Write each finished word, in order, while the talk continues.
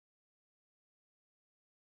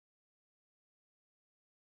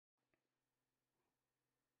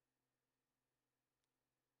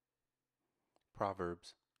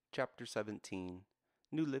Proverbs, chapter 17,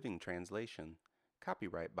 New Living Translation,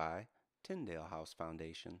 copyright by Tyndale House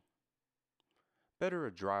Foundation. Better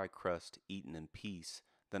a dry crust eaten in peace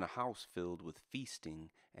than a house filled with feasting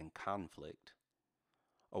and conflict.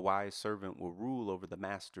 A wise servant will rule over the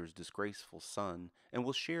master's disgraceful son and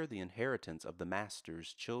will share the inheritance of the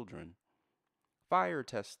master's children. Fire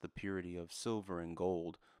tests the purity of silver and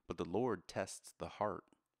gold, but the Lord tests the heart.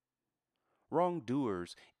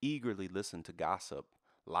 Wrongdoers eagerly listen to gossip.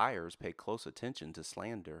 Liars pay close attention to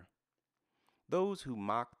slander. Those who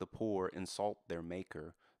mock the poor insult their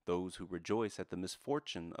Maker. Those who rejoice at the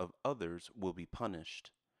misfortune of others will be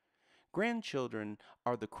punished. Grandchildren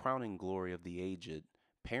are the crowning glory of the aged.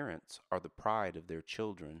 Parents are the pride of their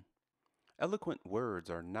children. Eloquent words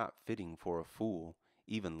are not fitting for a fool.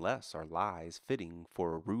 Even less are lies fitting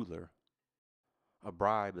for a ruler. A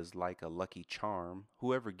bribe is like a lucky charm.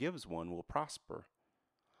 Whoever gives one will prosper.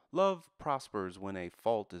 Love prospers when a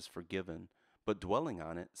fault is forgiven, but dwelling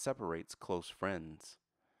on it separates close friends.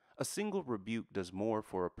 A single rebuke does more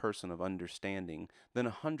for a person of understanding than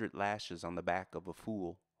 100 lashes on the back of a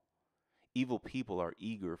fool. Evil people are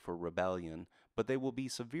eager for rebellion, but they will be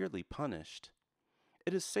severely punished.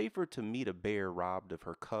 It is safer to meet a bear robbed of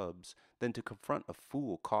her cubs than to confront a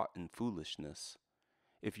fool caught in foolishness.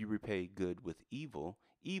 If you repay good with evil,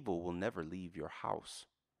 evil will never leave your house.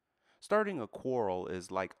 Starting a quarrel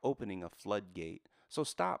is like opening a floodgate, so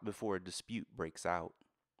stop before a dispute breaks out.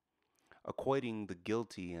 Acquitting the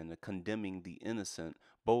guilty and condemning the innocent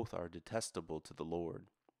both are detestable to the Lord.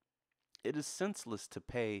 It is senseless to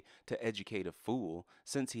pay to educate a fool,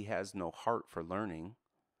 since he has no heart for learning.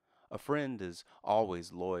 A friend is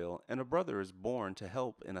always loyal, and a brother is born to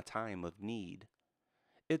help in a time of need.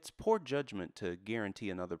 It's poor judgment to guarantee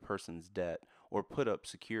another person's debt or put up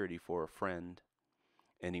security for a friend.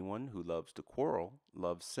 Anyone who loves to quarrel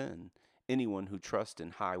loves sin. Anyone who trusts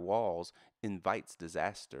in high walls invites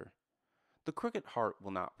disaster. The crooked heart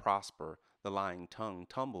will not prosper. The lying tongue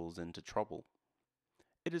tumbles into trouble.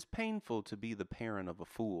 It is painful to be the parent of a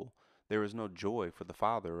fool. There is no joy for the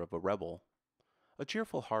father of a rebel. A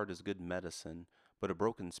cheerful heart is good medicine, but a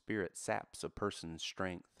broken spirit saps a person's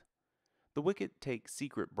strength. The wicked take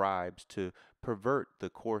secret bribes to pervert the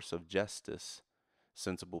course of justice.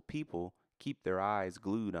 Sensible people keep their eyes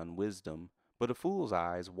glued on wisdom, but a fool's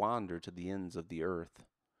eyes wander to the ends of the earth.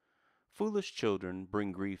 Foolish children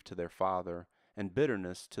bring grief to their father, and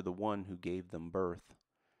bitterness to the one who gave them birth.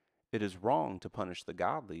 It is wrong to punish the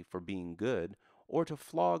godly for being good, or to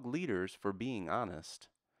flog leaders for being honest.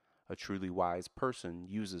 A truly wise person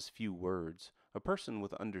uses few words. A person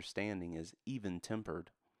with understanding is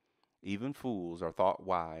even-tempered. Even fools are thought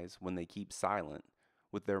wise when they keep silent.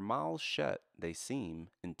 With their mouths shut, they seem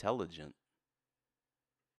intelligent.